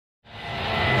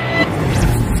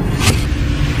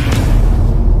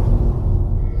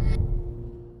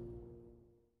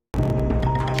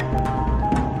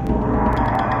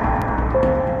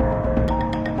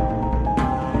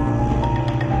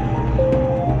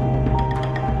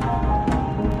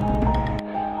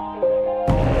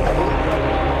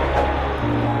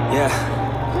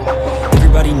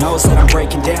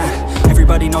breaking down.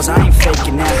 Everybody knows I ain't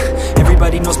faking now.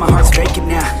 Everybody knows my heart's vacant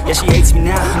now. Yeah, she hates me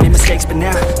now, I made mistakes but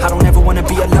now I don't ever wanna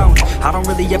be alone. I don't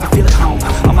really ever feel at home.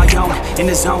 On my own, in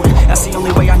the zone, that's the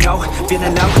only way I know.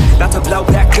 Feeling low, about to blow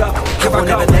back up. I won't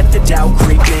ever let the doubt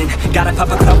creep in. Gotta pop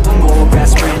a couple more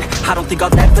aspirin. I don't think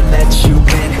I'll ever let you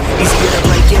in. Easier to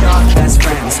break it off best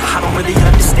friends. I don't really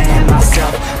understand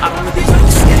myself. I don't really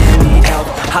understand, need help.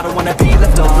 I don't wanna be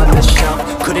left on the shelf.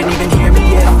 Couldn't even hear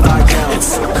me if I yelled. It's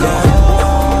so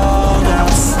cold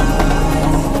outside,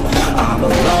 I'm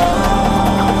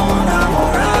alone, I'm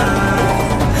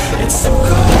alright. It's so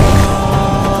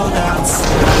cold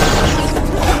outside,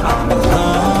 I'm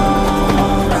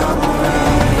alone, I'm alright.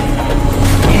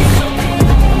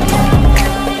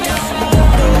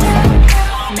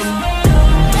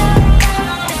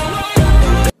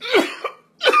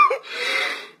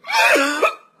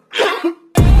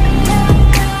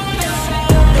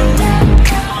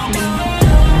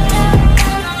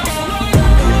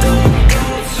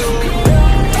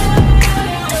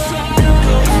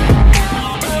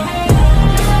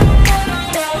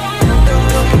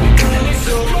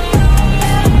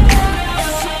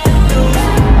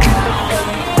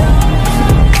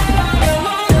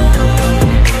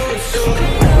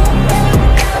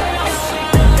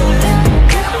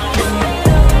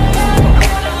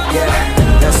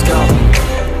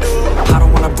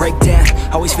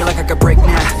 Always feel like I could break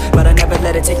now, but I never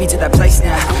let it take me to that place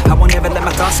now. I won't ever let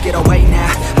my thoughts get away now.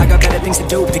 I got better things to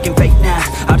do, picking fate now.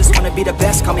 I just wanna be the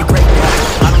best, call me great now.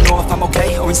 I don't know if I'm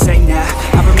okay or insane now.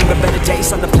 I remember better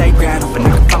days on the playground, hoping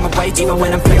I can find my way even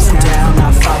when I'm facing down.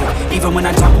 I fight, even when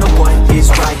I don't know what is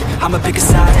right. I'ma pick a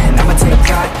side and I'ma take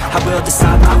pride. I will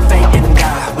decide my fate and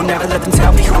I will never let them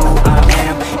tell me who I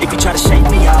am. If you try to shake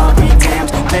me, I'll be damned.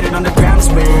 Let it on the ground is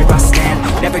where I stand.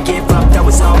 Never give up, that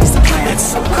was always the plan.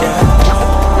 It's so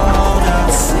cold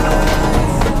outside,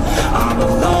 I'm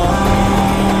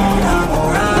alone, I'm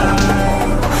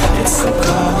alright. It's so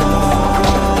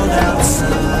cold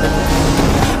outside,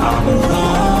 I'm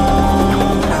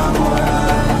alone, I'm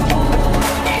alright.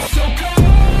 It's so cold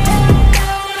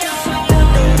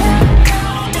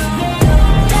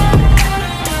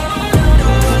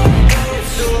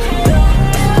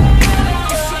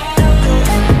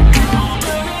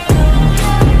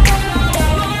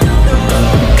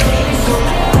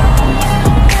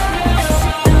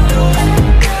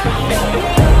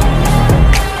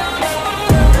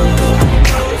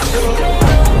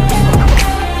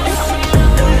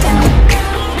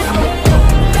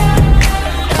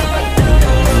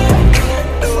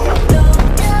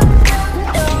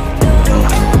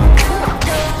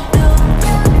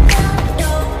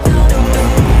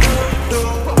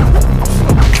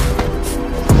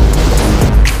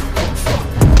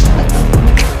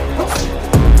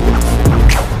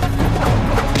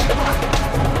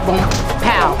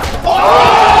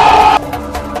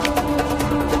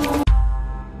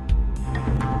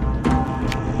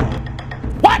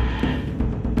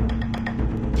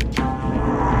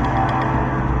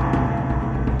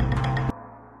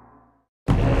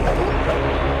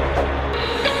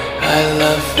I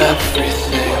love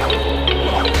everything.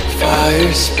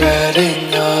 Fire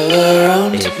spreading all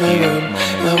around my room.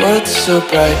 My world's so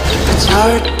bright, it's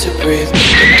hard to breathe, but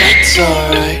that's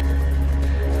alright.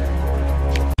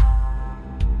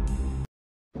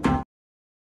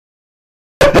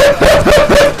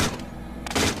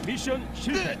 미션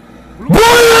실패.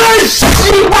 뭐야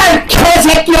씨발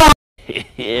개새끼야.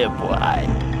 Yeah, boy.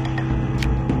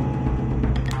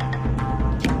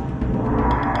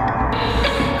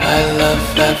 I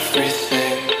love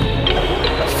everything.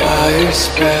 Fire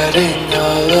spreading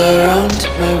all around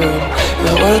my room.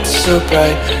 My world's so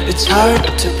bright, it's hard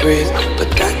to breathe,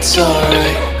 but that's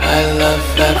alright. I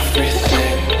love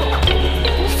everything.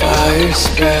 Fire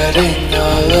spreading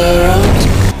all around.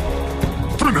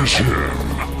 Finish him!